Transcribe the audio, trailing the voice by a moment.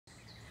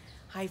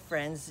Hi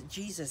friends,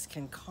 Jesus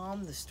can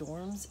calm the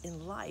storms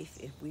in life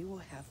if we will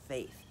have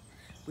faith.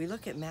 We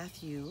look at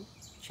Matthew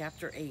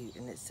chapter 8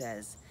 and it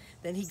says,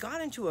 "Then he got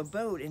into a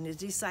boat and his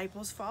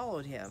disciples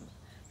followed him.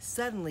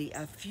 Suddenly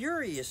a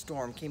furious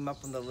storm came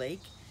up on the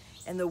lake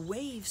and the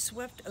waves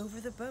swept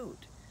over the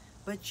boat.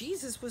 But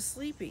Jesus was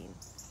sleeping,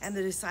 and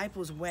the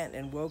disciples went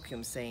and woke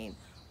him saying,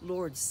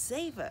 'Lord,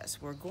 save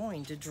us, we're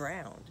going to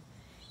drown.'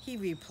 He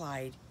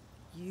replied,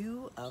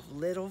 'You of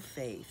little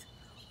faith,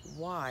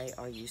 why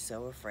are you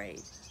so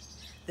afraid?'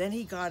 Then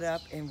he got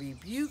up and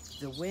rebuked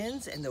the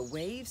winds and the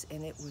waves,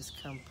 and it was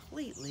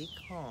completely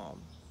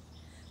calm.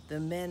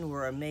 The men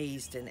were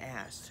amazed and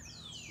asked,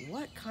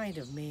 'What kind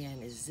of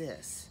man is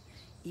this?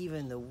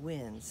 Even the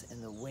winds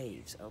and the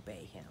waves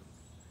obey him.'"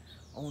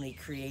 Only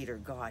Creator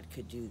God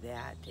could do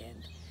that,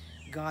 and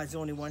God's the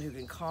only one who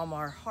can calm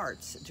our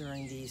hearts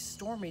during these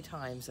stormy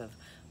times of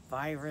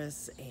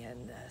virus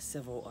and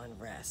civil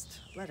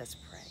unrest. Let us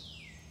pray.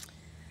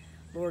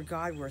 Lord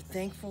God, we're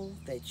thankful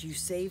that you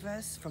save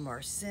us from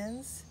our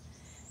sins.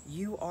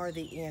 You are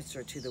the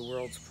answer to the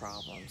world's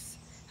problems.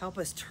 Help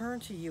us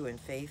turn to you in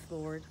faith,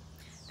 Lord,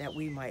 that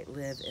we might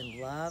live in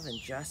love and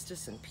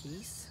justice and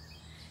peace.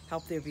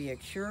 Help there be a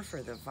cure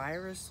for the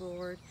virus,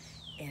 Lord,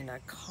 and a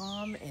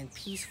calm and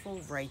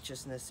peaceful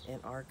righteousness in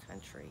our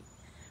country.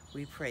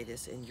 We pray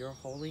this in your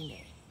holy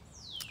name.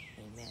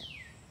 Amen.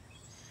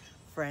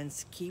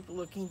 Friends, keep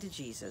looking to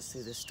Jesus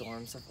through the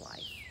storms of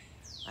life.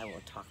 I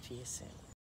will talk to you soon.